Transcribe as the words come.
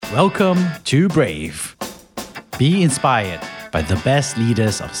Welcome to Brave. Be inspired by the best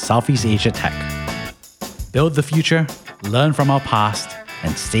leaders of Southeast Asia tech. Build the future, learn from our past,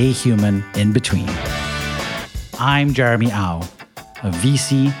 and stay human in between. I'm Jeremy Au, a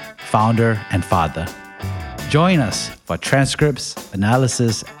VC, founder, and father. Join us for transcripts,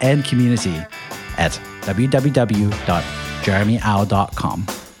 analysis, and community at www.jeremyau.com.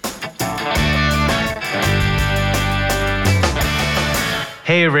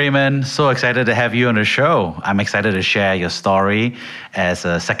 Hey Raymond, so excited to have you on the show. I'm excited to share your story as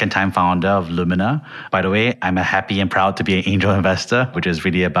a second-time founder of Lumina. By the way, I'm happy and proud to be an angel investor, which is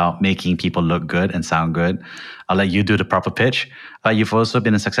really about making people look good and sound good. I'll let you do the proper pitch. But you've also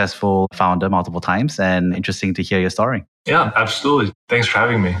been a successful founder multiple times, and interesting to hear your story. Yeah, absolutely. Thanks for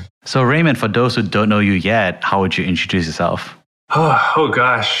having me. So Raymond, for those who don't know you yet, how would you introduce yourself? Oh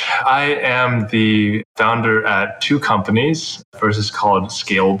gosh. I am the founder at two companies. First is called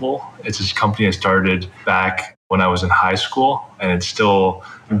Scalable. It's this company I started back when I was in high school, and it's still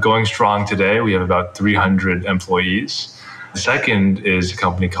going strong today. We have about 300 employees. The second is a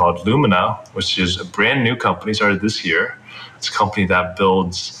company called Lumina, which is a brand new company, started this year. It's a company that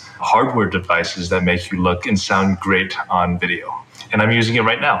builds hardware devices that make you look and sound great on video. And I'm using it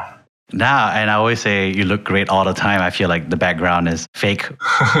right now. And I always say you look great all the time. I feel like the background is fake.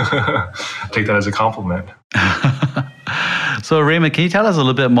 Take that as a compliment. So Raymond, can you tell us a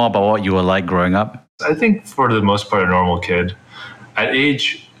little bit more about what you were like growing up? I think for the most part, a normal kid. At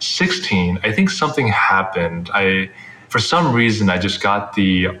age 16, I think something happened. For some reason, I just got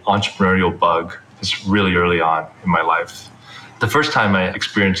the entrepreneurial bug just really early on in my life. The first time I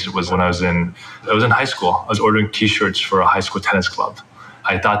experienced it was when I was in high school. I was ordering t-shirts for a high school tennis club.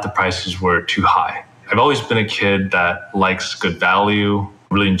 I thought the prices were too high. I've always been a kid that likes good value,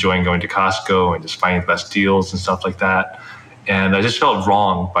 really enjoying going to Costco and just finding the best deals and stuff like that. And I just felt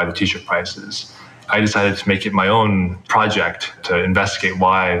wrong by the t-shirt prices. I decided to make it my own project to investigate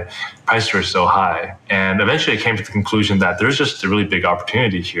why prices were so high. And eventually I came to the conclusion that there's just a really big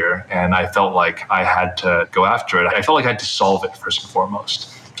opportunity here. And I felt like I had to go after it. I felt like I had to solve it first and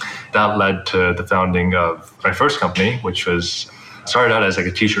foremost. That led to the founding of my first company, which started out as like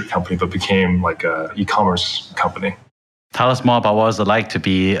a t-shirt company, but became like a e-commerce company. Tell us more about what it was like to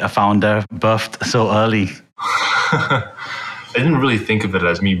be a founder birthed so early. I didn't really think of it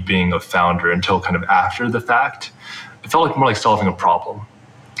as me being a founder until kind of after the fact. It felt like more like solving a problem,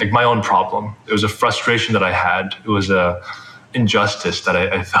 like my own problem. It was a frustration that I had. It was a injustice that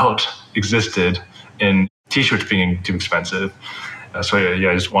I felt existed in t-shirts being too expensive. So I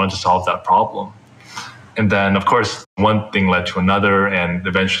just wanted to solve that problem. And then, of course, one thing led to another, and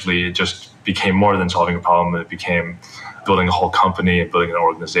eventually it just became more than solving a problem. It became building a whole company and building an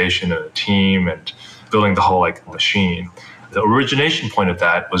organization and a team and building the whole machine. The origination point of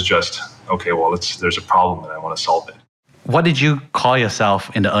that was just, okay, well, there's a problem and I want to solve it. What did you call yourself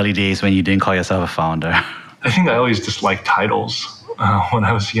in the early days when you didn't call yourself a founder? I think I always disliked titles when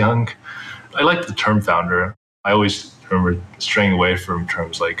I was young. I liked the term founder. I always remember straying away from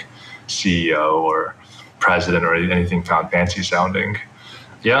terms like CEO or president or anything found fancy sounding.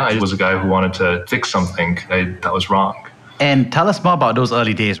 Yeah, I was a guy who wanted to fix something that was wrong. And tell us more about those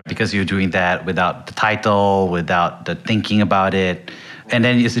early days, because you're doing that without the title, without the thinking about it. And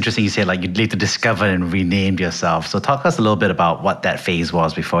then it's interesting you said you later discovered and renamed yourself. So talk us a little bit about what that phase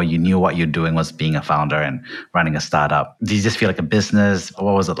was before you knew what you're doing was being a founder and running a startup. Did you just feel like a business?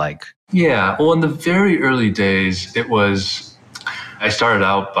 What was it like? Yeah, well, in the very early days, I started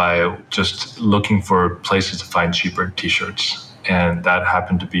out by just looking for places to find cheaper t-shirts. And that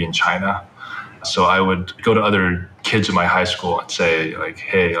happened to be in China. So I would go to other kids in my high school and say,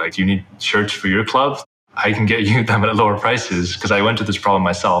 hey, do you need shirts for your club? I can get you them at lower prices, because I went to this problem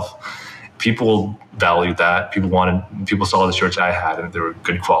myself. People valued that. People saw the shirts I had and they were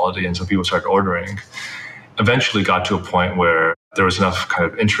good quality. And so people started ordering. Eventually got to a point where there was enough kind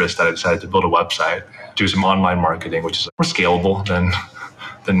of interest that I decided to build a website, do some online marketing, which is more scalable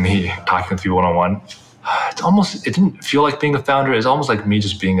than me talking with people one-on-one. It didn't feel like being a founder. It's almost like me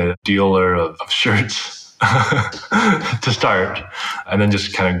just being a dealer of shirts to start, and then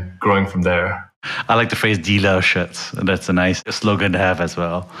just kind of growing from there. I like the phrase dealer of shirts. That's a nice slogan to have as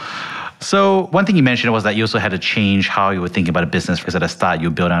well. So one thing you mentioned was that you also had to change how you were thinking about a business, because at the start you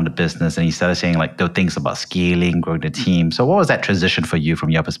built out a business and you started saying there were things about scaling, growing the team. So what was that transition for you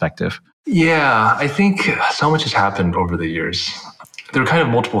from your perspective? Yeah, I think so much has happened over the years. There are kind of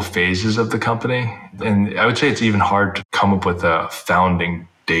multiple phases of the company. And I would say it's even hard to come up with a founding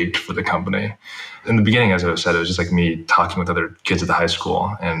date for the company. In the beginning, as I said, it was just like me talking with other kids at the high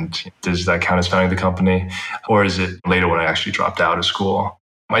school. And does that count as founding the company? Or is it later when I actually dropped out of school?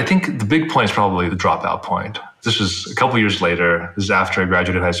 I think the big point is probably the dropout point. This was a couple years later. This is after I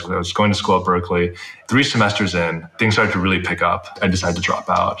graduated high school. I was going to school at Berkeley. 3 semesters in, things started to really pick up. I decided to drop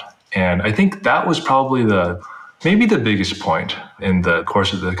out. And I think that was probably maybe the biggest point in the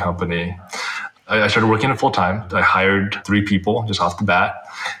course of the company. I started working it full time. I hired 3 people just off the bat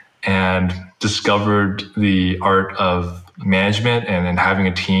and discovered the art of management and having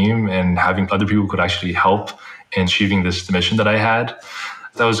a team and having other people who could actually help in achieving this mission that I had.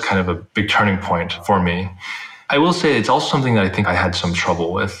 That was kind of a big turning point for me. I will say it's also something that I think I had some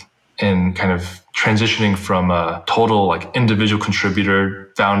trouble with in kind of transitioning from a total individual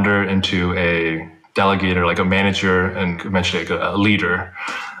contributor founder into a delegator, like a manager and eventually a leader.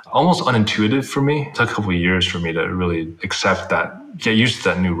 Almost unintuitive for me. It took a couple of years for me to really accept that, get used to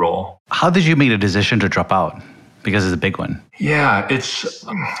that new role. How did you make the decision to drop out? Because it's a big one. Yeah,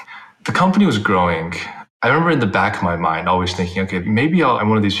 the company was growing. I remember in the back of my mind always thinking, okay, maybe I'm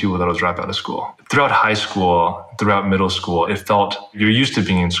one of these people that'll drop out of school. Throughout high school, throughout middle school, it felt you're used to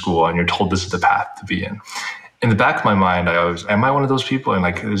being in school and you're told this is the path to be in. In the back of my mind, am I one of those people? And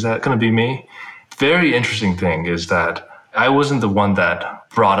is that going to be me? Very interesting thing is that I wasn't the one that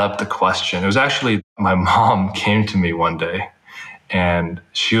brought up the question. It was actually my mom came to me one day and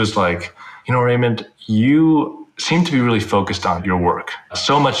she was like, Raymond, you seem to be really focused on your work,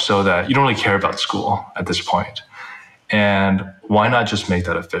 so much so that you don't really care about school at this point. And why not just make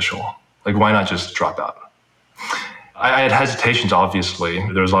that official? Why not just drop out? I had hesitations, obviously.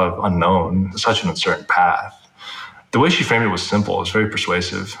 There was a lot of unknown, such an uncertain path. The way she framed it was simple. It was very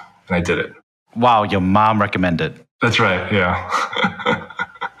persuasive, and I did it. Wow, your mom recommended. That's right, yeah.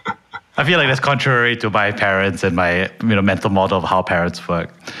 I feel like that's contrary to my parents and my mental model of how parents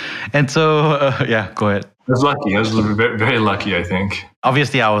work. And so, go ahead. I was lucky. I was very, very lucky, I think.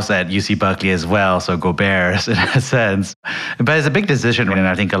 Obviously, I was at UC Berkeley as well, so go Bears in a sense. But it's a big decision, and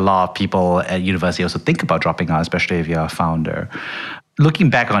I think a lot of people at university also think about dropping out, especially if you're a founder.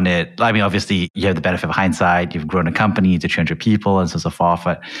 Looking back on it, obviously, you have the benefit of hindsight. You've grown a company to 200 people and so on and so forth.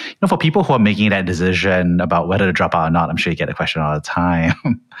 But for people who are making that decision about whether to drop out or not, I'm sure you get the question all the time.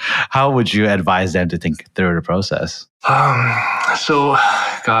 How would you advise them to think through the process? I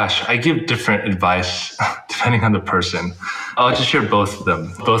give different advice depending on the person. I'll just share both of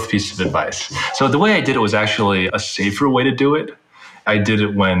them, both pieces of advice. So the way I did it was actually a safer way to do it. I did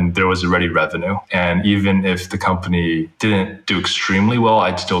it when there was already revenue. And even if the company didn't do extremely well,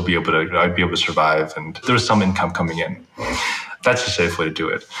 I'd be able to survive. And there was some income coming in. That's a safe way to do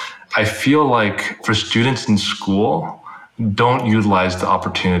it. I feel like for students in school, don't utilize the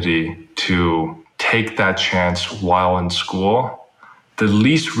opportunity to take that chance while in school. The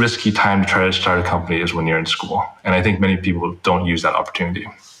least risky time to try to start a company is when you're in school. And I think many people don't use that opportunity.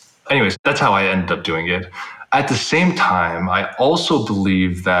 Anyways, that's how I ended up doing it. At the same time, I also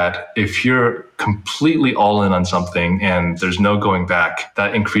believe that if you're completely all in on something and there's no going back,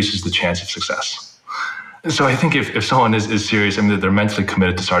 that increases the chance of success. So I think if someone is serious, they're mentally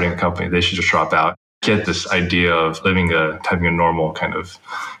committed to starting a company, they should just drop out. Get this idea of having a normal kind of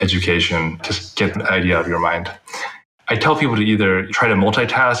education, just get the idea out of your mind. I tell people to either try to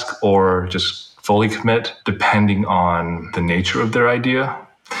multitask or just fully commit depending on the nature of their idea.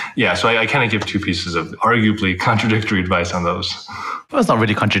 Yeah, so I kind of give 2 pieces of arguably contradictory advice on those. Well, it's not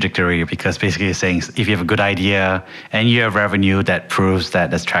really contradictory because basically it's saying if you have a good idea and you have revenue that proves that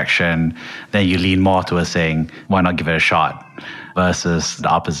there's traction, then you lean more towards saying, why not give it a shot versus the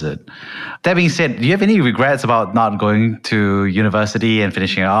opposite. That being said, do you have any regrets about not going to university and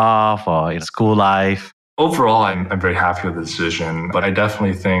finishing it off or school life? Overall, I'm very happy with the decision, but I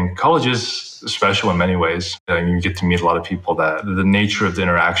definitely think college is special in many ways. You get to meet a lot of people that the nature of the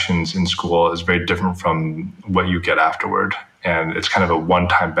interactions in school is very different from what you get afterward. And it's kind of a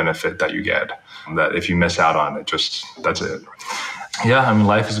one-time benefit that you get that if you miss out on it, that's it. Yeah,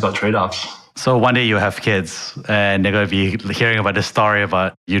 life is about trade-offs. So one day you have kids and they're going to be hearing about this story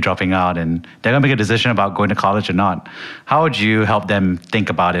about you dropping out and they're going to make a decision about going to college or not. How would you help them think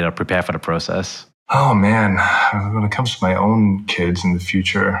about it or prepare for the process? Oh man, when it comes to my own kids in the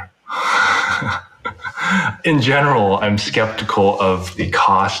future, in general, I'm skeptical of the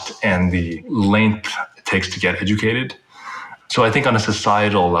cost and the length it takes to get educated. So I think on a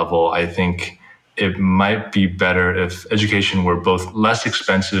societal level, I think it might be better if education were both less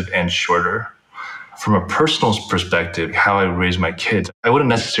expensive and shorter. From a personal perspective, how I raise my kids, I wouldn't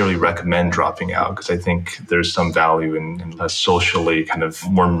necessarily recommend dropping out because I think there's some value in a socially kind of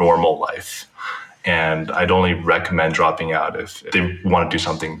more normal life. And I'd only recommend dropping out if they want to do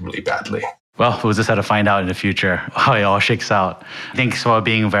something really badly. Well, we'll just have to find out in the future how it all shakes out. Thanks for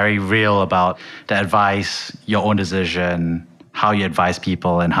being very real about the advice, your own decision, how you advise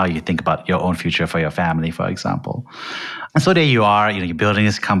people and how you think about your own future for your family, for example. And so there you are, you're building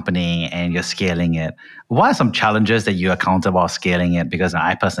this company and you're scaling it. What are some challenges that you encounter while scaling it? Because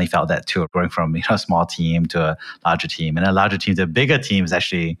I personally felt that too, growing from a small team to a larger team, and a larger team to a bigger team is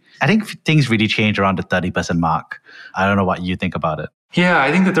actually, I think things really change around the 30-person mark. I don't know what you think about it. Yeah,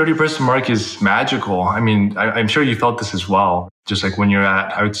 I think the 30-person mark is magical. I mean, I'm sure you felt this as well. Just like when you're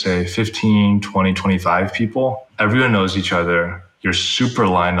at, I would say 15, 20, 25 people, everyone knows each other. You're super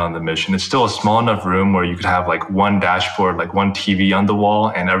aligned on the mission. It's still a small enough room where you could have like one dashboard, like one TV on the wall,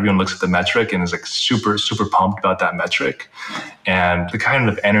 and everyone looks at the metric and is like super, super pumped about that metric. And the kind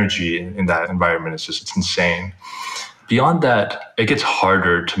of energy in that environment is just, it's insane. Beyond that, it gets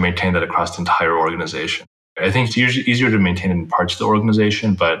harder to maintain that across the entire organization. I think it's easier to maintain in parts of the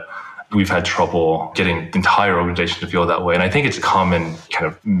organization, but we've had trouble getting the entire organization to feel that way. And I think it's a common kind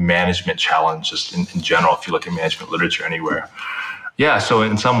of management challenge just in general, if you look at management literature anywhere. Yeah, so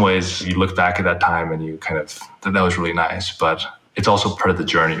in some ways, you look back at that time and you kind of, that was really nice, but it's also part of the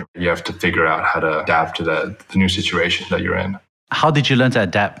journey. You have to figure out how to adapt to the new situation that you're in. How did you learn to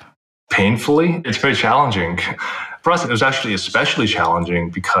adapt? Painfully. It's very challenging. For us, it was actually especially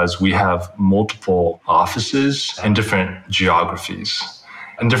challenging because we have multiple offices and different geographies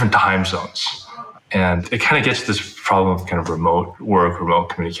and different time zones. And it kind of gets to this problem of kind of remote work, remote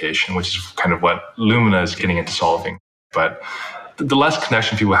communication, which is kind of what Lumina is getting into solving. But the less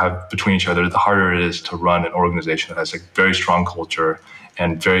connection people have between each other, the harder it is to run an organization that has a very strong culture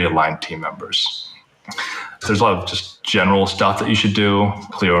and very aligned team members. There's a lot of just general stuff that you should do,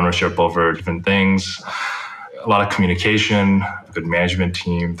 clear ownership over different things, a lot of communication, a good management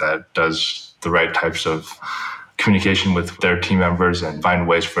team that does the right types of communication with their team members and find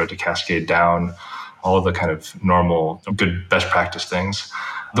ways for it to cascade down, all the kind of normal, good best practice things.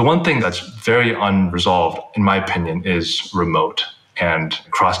 The one thing that's very unresolved, in my opinion, is remote and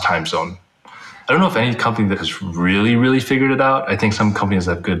cross time zone. I don't know if any company that has really, really figured it out. I think some companies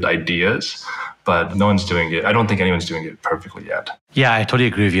have good ideas, but no one's doing it. I don't think anyone's doing it perfectly yet. Yeah, I totally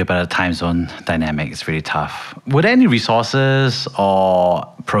agree with you about the time zone dynamic. It's really tough. Were there any resources or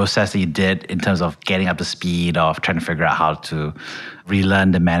process that you did in terms of getting up to speed of trying to figure out how to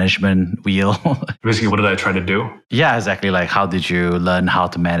relearn the management wheel? Basically, what did I try to do? Yeah, exactly. Like, how did you learn how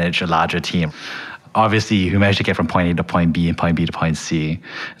to manage a larger team? Obviously, you managed to get from point A to point B and point B to point C.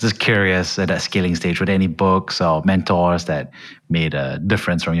 Just curious at that scaling stage, were there any books or mentors that made a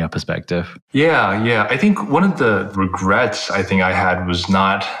difference from your perspective? Yeah. I think one of the regrets I think I had was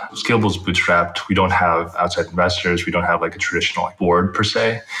not Scalable's bootstrapped. We don't have outside investors. We don't have like a traditional board per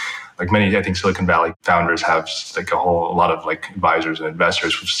se. Like many, I think Silicon Valley founders have like a lot of like advisors and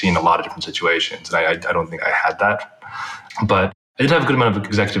investors who've seen a lot of different situations. And I don't think I had that. But I did have a good amount of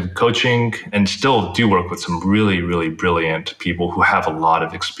executive coaching and still do work with some really, really brilliant people who have a lot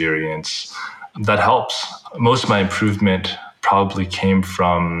of experience. That helps. Most of my improvement probably came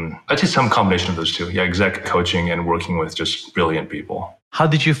from, I'd say some combination of those two. Yeah, exec coaching and working with just brilliant people. How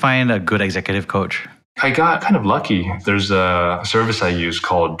did you find a good executive coach? I got kind of lucky. There's a service I use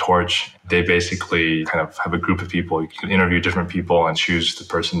called Torch. They basically kind of have a group of people. You can interview different people and choose the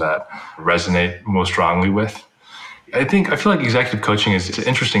person that resonate most strongly with. I feel like executive coaching is an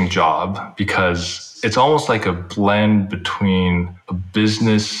interesting job because it's almost like a blend between a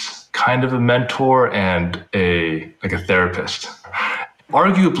business kind of a mentor and a therapist.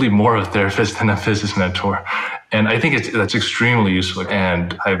 Arguably more of a therapist than a business mentor. And I think that's extremely useful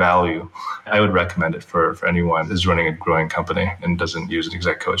and high value. I would recommend it for anyone who's running a growing company and doesn't use an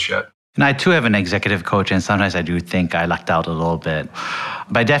exec coach yet. And I too have an executive coach, and sometimes I do think I lucked out a little bit.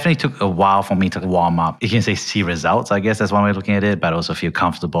 But it definitely took a while for me to warm up. You can say see results, I guess that's one way of looking at it, but also feel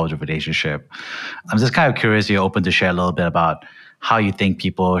comfortable with the relationship. I'm just kind of curious, you're open to share a little bit about how you think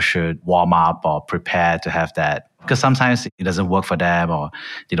people should warm up or prepare to have that. Because sometimes it doesn't work for them, or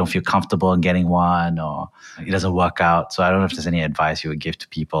they don't feel comfortable in getting one, or it doesn't work out. So I don't know if there's any advice you would give to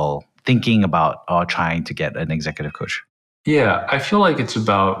people thinking about or trying to get an executive coach. Yeah, I feel like it's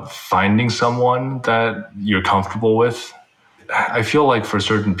about finding someone that you're comfortable with. I feel like for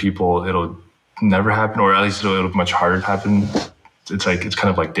certain people, it'll never happen, or at least it'll be much harder to happen. It's kind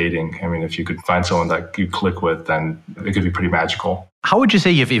of like dating. I mean, if you could find someone that you click with, then it could be pretty magical. How would you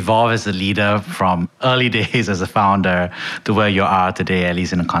say you've evolved as a leader from early days as a founder to where you are today, at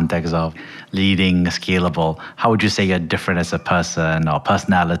least in the context of leading Scalable? How would you say you're different as a person or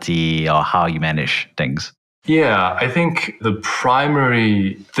personality or how you manage things? Yeah, I think the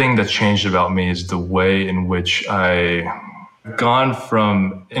primary thing that changed about me is the way in which I Gone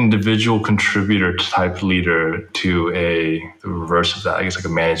from individual contributor type leader to the reverse of that, I guess like a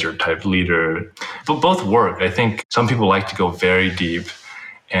manager type leader. But both work. I think some people like to go very deep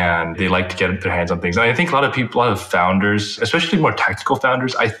and they like to get their hands on things. And I think a lot of founders, especially more technical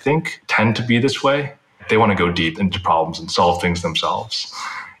founders, I think tend to be this way. They want to go deep into problems and solve things themselves.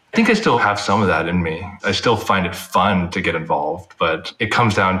 I think I still have some of that in me. I still find it fun to get involved, but it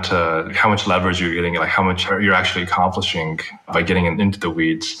comes down to how much leverage you're getting, like how much you're actually accomplishing by getting into the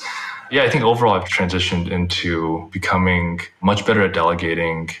weeds. Yeah, I think overall I've transitioned into becoming much better at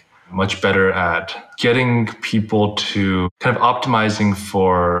delegating, much better at getting people to kind of optimizing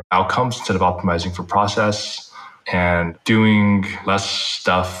for outcomes instead of optimizing for process, and doing less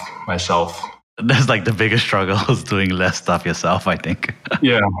stuff myself. That's like the biggest struggle is doing less stuff yourself, I think.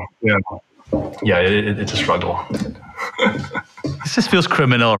 Yeah. It's a struggle. This just feels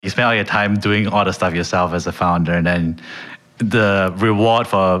criminal. You spend all your time doing all the stuff yourself as a founder, and then the reward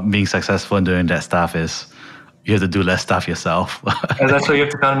for being successful in doing that stuff is you have to do less stuff yourself. And that's why you have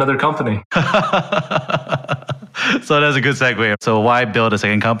to found another company. So that's a good segue. So why build a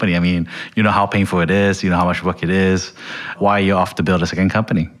second company? I mean, you know how painful it is. You know how much work it is. Why are you off to build a second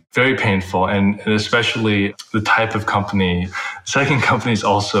company? Very painful, and especially the type of company. Second company is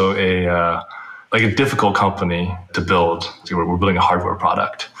also a difficult company to build. We're building a hardware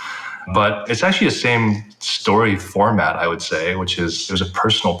product, but it's actually the same story format, I would say, which is it was a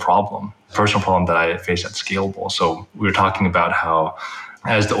personal problem that I faced at Scalable. So we were talking about how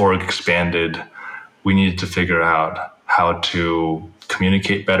as the org expanded, we needed to figure out how to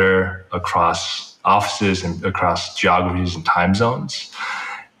communicate better across offices and across geographies and time zones.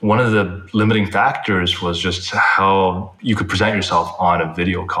 One of the limiting factors was just how you could present yourself on a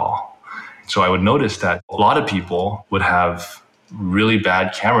video call. So I would notice that a lot of people would have really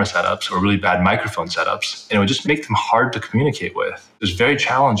bad camera setups or really bad microphone setups, and it would just make them hard to communicate with. It was very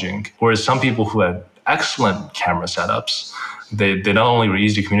challenging. Whereas some people who had excellent camera setups, they not only were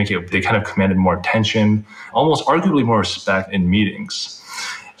easy to communicate with, they kind of commanded more attention, almost arguably more respect in meetings.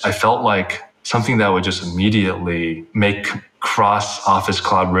 I felt like something that would just immediately make cross-office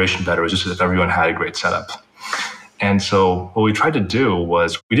collaboration better was just if everyone had a great setup. And so what we tried to do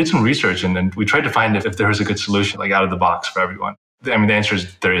was we did some research and then we tried to find if there was a good solution, like out of the box for everyone. I mean, the answer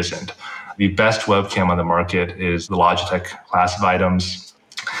is there isn't. The best webcam on the market is the Logitech class of items.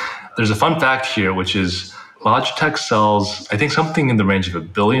 There's a fun fact here, which is Logitech sells, I think, something in the range of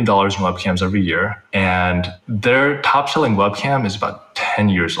 $1 billion in webcams every year. And their top-selling webcam is about 10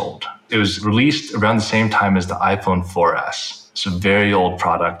 years old. It was released around the same time as the iPhone 4S. It's a very old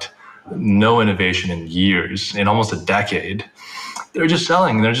product, no innovation in years, in almost a decade. They're just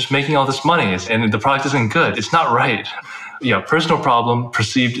selling, they're just making all this money, and the product isn't good. It's not right. Yeah, personal problem,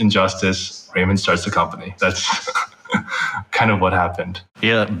 perceived injustice, Raymond starts the company. That's kind of what happened.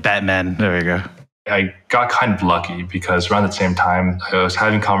 Yeah, Batman, there we go. I got kind of lucky because around the same time, I was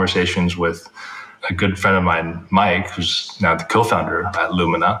having conversations with a good friend of mine, Mike, who's now the co-founder at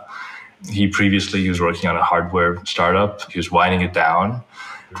Lumina. He was working on a hardware startup. He was winding it down.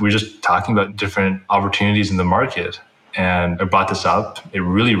 We were just talking about different opportunities in the market. And I brought this up. It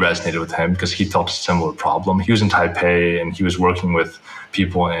really resonated with him because he felt a similar problem. He was in Taipei and he was working with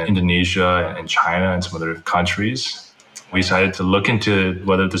people in Indonesia and China and some other countries. We decided to look into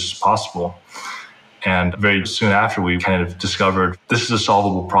whether this is possible. And very soon after, we kind of discovered this is a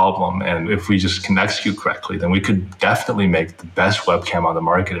solvable problem. And if we just can execute correctly, then we could definitely make the best webcam on the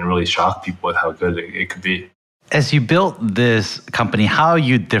market and really shock people with how good it could be. As you built this company, how are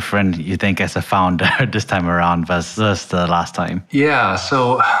you different, you think, as a founder this time around versus the last time? Yeah,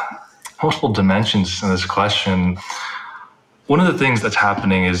 so multiple dimensions in this question. One of the things that's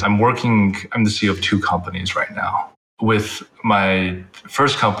happening is I'm the CEO of two companies right now. With my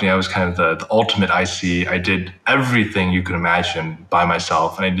first company, I was kind of the ultimate IC. I did everything you could imagine by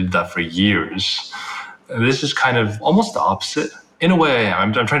myself, and I did that for years. And this is kind of almost the opposite. In a way,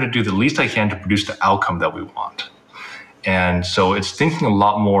 I'm trying to do the least I can to produce the outcome that we want. And so it's thinking a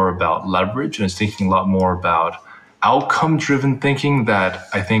lot more about leverage, and it's thinking a lot more about outcome-driven thinking that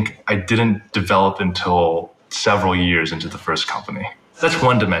I think I didn't develop until several years into the first company. That's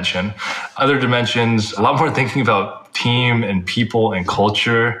one dimension. Other dimensions, a lot more thinking about team and people and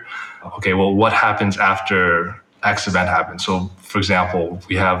culture. Okay, well, what happens after X event happens? So, for example,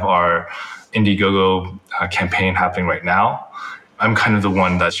 we have our Indiegogo campaign happening right now. I'm kind of the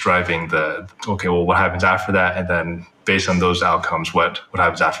one that's driving what happens after that? And then based on those outcomes, what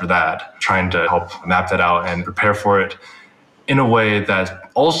happens after that? Trying to help map that out and prepare for it in a way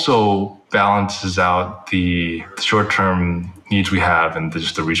that also balances out the short-term needs we have and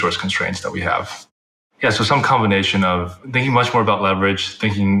just the resource constraints that we have. Yeah, so some combination of thinking much more about leverage,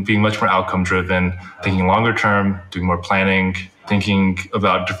 being much more outcome driven, thinking longer term, doing more planning, thinking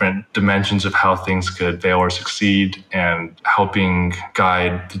about different dimensions of how things could fail or succeed, and helping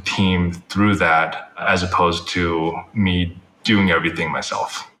guide the team through that as opposed to me doing everything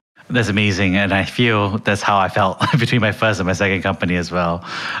myself. That's amazing. And I feel that's how I felt between my first and my second company as well.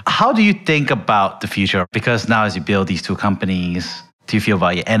 How do you think about the future? Because now as you build these two companies, do you feel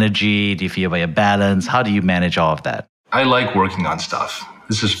about your energy? Do you feel about your balance? How do you manage all of that? I like working on stuff.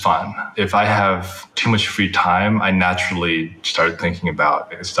 This is fun. If I have too much free time, I naturally start thinking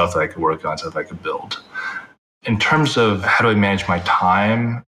about stuff that I could work on, stuff I could build. In terms of how do I manage my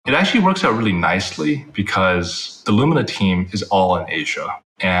time, it actually works out really nicely because the Lumina team is all in Asia.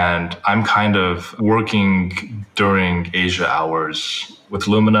 And I'm kind of working during Asia hours with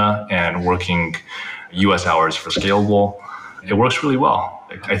Lumina and working US hours for Scalable. It works really well.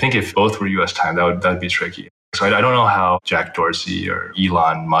 I think if both were US time, that'd be tricky. So I don't know how Jack Dorsey or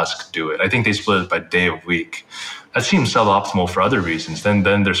Elon Musk do it. I think they split it by day of week. That seems suboptimal for other reasons. Then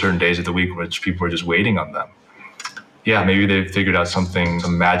there's certain days of the week which people are just waiting on them. Yeah, maybe they've figured out some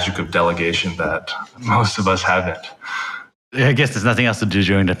magic of delegation that most of us haven't. I guess there's nothing else to do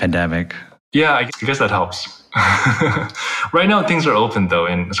during the pandemic. Yeah, I guess that helps. Right now, things are open though.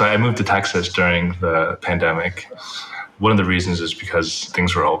 And so I moved to Texas during the pandemic. One of the reasons is because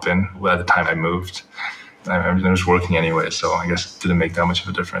things were open at the time I moved. I was working anyway, so I guess it didn't make that much of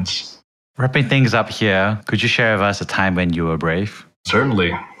a difference. Wrapping things up here, could you share with us a time when you were brave?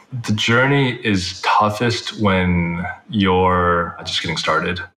 Certainly. The journey is toughest when you're just getting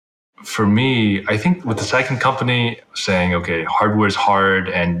started. For me, I think with the second company saying, okay, hardware is hard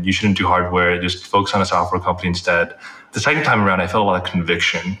and you shouldn't do hardware, just focus on a software company instead. The second time around, I felt a lot of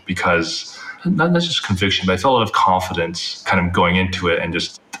conviction because not just conviction, but I felt a lot of confidence kind of going into it and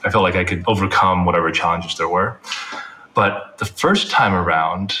just I felt like I could overcome whatever challenges there were. But the first time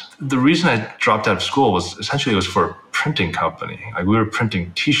around, the reason I dropped out of school was essentially it was for a printing company. Like we were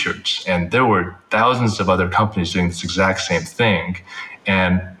printing T-shirts and there were thousands of other companies doing this exact same thing.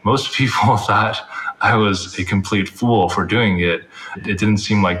 And most people thought I was a complete fool for doing it. It didn't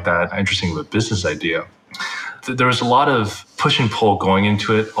seem like that interesting of a business idea. There was a lot of push and pull going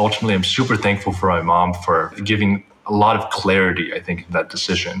into it. Ultimately, I'm super thankful for my mom for giving a lot of clarity, I think, in that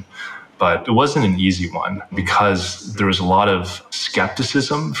decision. But it wasn't an easy one because there was a lot of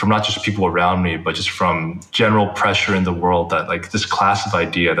skepticism from not just people around me, but just from general pressure in the world that like this class of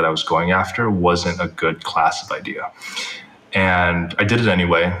idea that I was going after wasn't a good class of idea. And I did it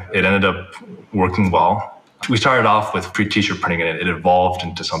anyway. It ended up working well. We started off with T-shirt printing and it evolved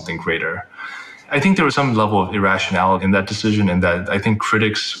into something greater. I think there was some level of irrationality in that decision and that I think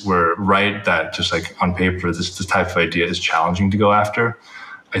critics were right that just like on paper, this type of idea is challenging to go after.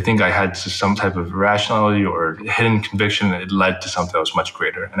 I think I had some type of irrationality or hidden conviction that it led to something that was much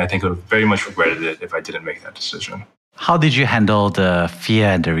greater. And I think I would have very much regretted it if I didn't make that decision. How did you handle the fear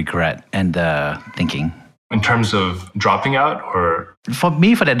and the regret and the thinking? In terms of dropping out or? For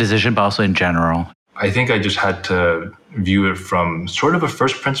me, for that decision, but also in general. I think I just had to view it from sort of a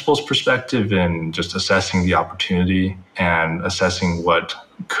first principles perspective and just assessing the opportunity and assessing what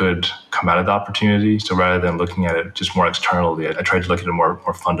could come out of the opportunity. So rather than looking at it just more externally, I tried to look at it more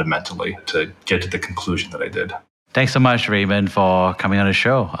fundamentally to get to the conclusion that I did. Thanks so much, Raymond, for coming on the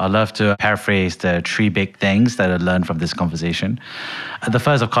show. I'd love to paraphrase the 3 big things that I learned from this conversation. The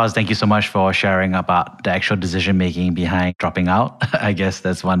first, of course, thank you so much for sharing about the actual decision-making behind dropping out. I guess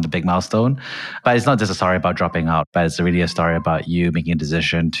that's one of the big milestone. But it's not just a story about dropping out, but it's really a story about you making a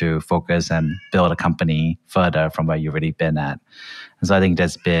decision to focus and build a company further from where you've already been at. And so I think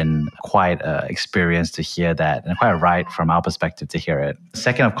that's been quite an experience to hear that and quite a ride from our perspective to hear it.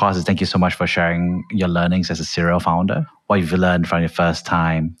 Second, of course, is thank you so much for sharing your learnings as a serial founder, what you've learned from your first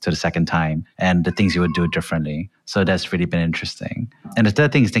time to the second time and the things you would do differently. So that's really been interesting. And the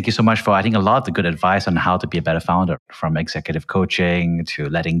third thing is thank you so much for, I think, a lot of the good advice on how to be a better founder, from executive coaching to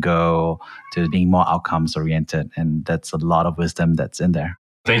letting go to being more outcomes oriented. And that's a lot of wisdom that's in there.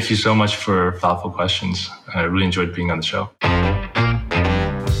 Thank you so much for thoughtful questions. I really enjoyed being on the show.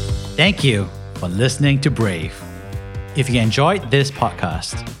 Thank you for listening to Brave. If you enjoyed this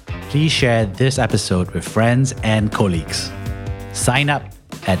podcast, please share this episode with friends and colleagues. Sign up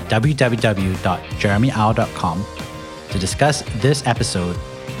at www.jeremyau.com to discuss this episode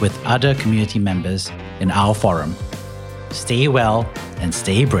with other community members in our forum. Stay well and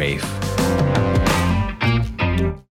stay brave.